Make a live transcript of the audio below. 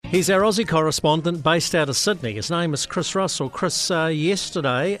He's our Aussie correspondent based out of Sydney. His name is Chris Russell. Chris,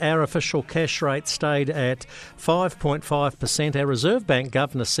 yesterday our official cash rate stayed at 5.5%. Our Reserve Bank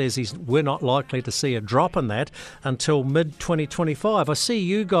governor says we're not likely to see a drop in that until mid-2025. I see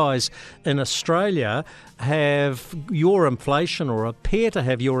you guys in Australia have your inflation, or appear to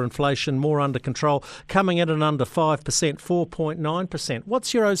have your inflation, more under control, coming in at under 5%, 4.9%.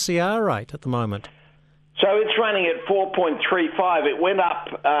 What's your OCR rate at the moment? So it's running at 4.35. It went up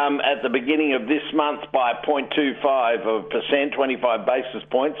at the beginning of this month by 0.25%, 25 basis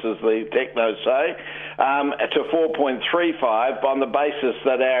points, as the technos say, to 4.35 on the basis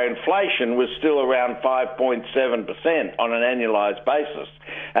that our inflation was still around 5.7% on an annualised basis.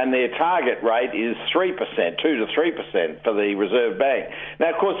 And their target rate is 3%, 2 to 3% for the Reserve Bank.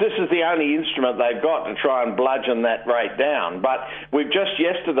 Now, of course, this is the only instrument they've got to try and bludgeon that rate down. But we've just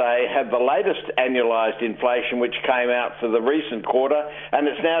yesterday had the latest annualised inflation, which came out for the recent quarter, and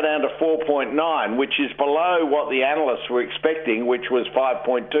it's now down to 4.9, which is below what the analysts were expecting, which was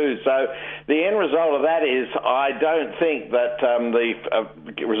 5.2. So the end result of that is I don't think that the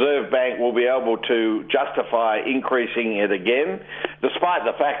Reserve Bank will be able to justify increasing it again, despite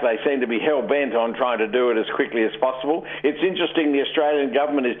the fact they seem to be hell-bent on trying to do it as quickly as possible. It's interesting the Australian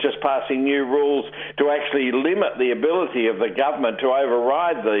government is just passing new rules to actually limit the ability of the government to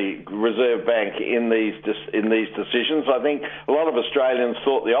override the Reserve Bank in these decisions. I think a lot of Australians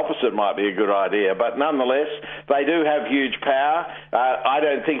thought the opposite might be a good idea, but nonetheless, they do have huge power. I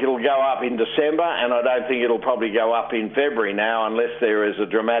don't think it'll go up in December, and I don't think it'll probably go up in February now, unless there is a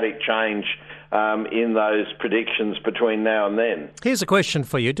dramatic change in those predictions between now and then. Here's a question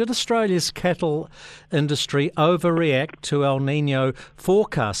for you. Did Australia's cattle industry overreact to El Nino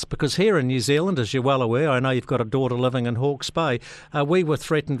forecasts? Because here in New Zealand, as you're well aware, I know you've got a daughter living in Hawke's Bay, we were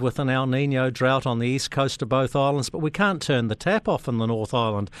threatened with an El Nino drought on the east coast of both islands, but we can't turn the tap off in the North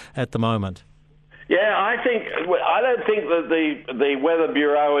Island at the moment. Yeah, I don't think that the Weather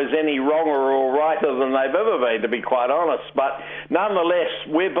Bureau is any wronger or righter than they've ever been, to be quite honest. But nonetheless,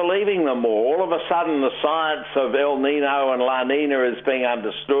 we're believing them more. All of a sudden, the science of El Nino and La Nina is being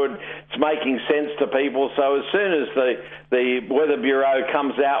understood. It's making sense to people. So as soon as the Weather Bureau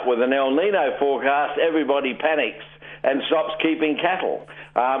comes out with an El Nino forecast, everybody panics and stops keeping cattle.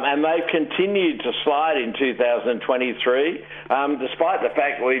 And they've continued to slide in 2023, despite the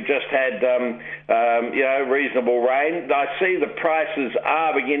fact we've just had reasonable rain. I see the prices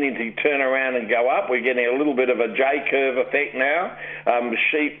are beginning to turn around and go up. We're getting a little bit of a J-curve effect now.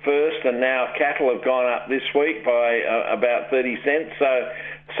 Sheep first, and now cattle have gone up this week by about 30 cents. So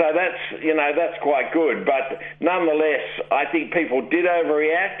that's quite good. But nonetheless, I think people did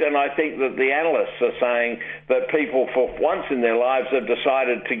overreact, and I think that the analysts are saying that people for once in their lives have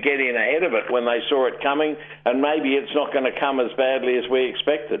decided to get in ahead of it when they saw it coming, and maybe it's not going to come as badly as we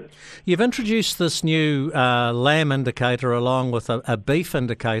expected. You've introduced this new lamb indicator along with a beef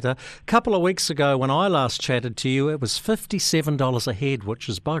indicator. A couple of weeks ago when I last chatted to you, it was $57 a head, which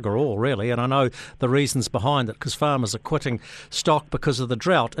is bugger all, really, and I know the reasons behind it, because farmers are quitting stock because of the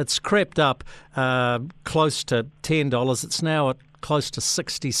drought. It's crept up close to $10. It's now at close to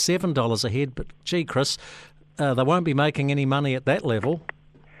 $67 a head. But, gee, Chris, they won't be making any money at that level.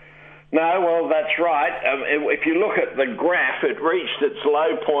 No, well, that's right. If you look at the graph, it reached its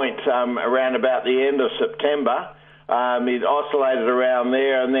low point around about the end of September. It oscillated around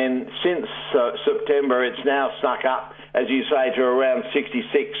there, and then since September, it's now stuck up, as you say, to around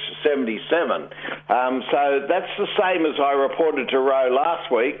 66.77. So that's the same as I reported to Roe last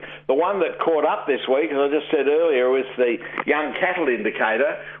week. The one that caught up this week, as I just said earlier, was the young cattle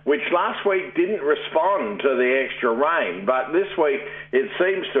indicator, which last week didn't respond to the extra rain. But this week it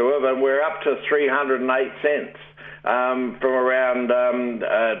seems to have, and we're up to 308 cents. From around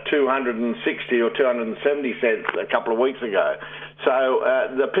 260 or 270 cents a couple of weeks ago. So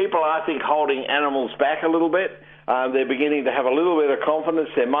the people are, I think, holding animals back a little bit. They're beginning to have a little bit of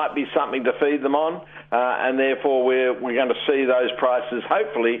confidence. There might be something to feed them on, and therefore we're going to see those prices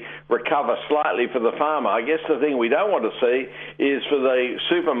hopefully recover slightly for the farmer. I guess the thing we don't want to see is for the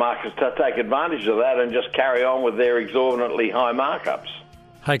supermarkets to take advantage of that and just carry on with their exorbitantly high markups.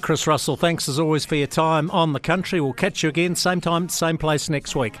 Hey, Chris Russell, thanks as always for your time on The Country. We'll catch you again, same time, same place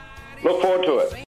next week. Look forward to it.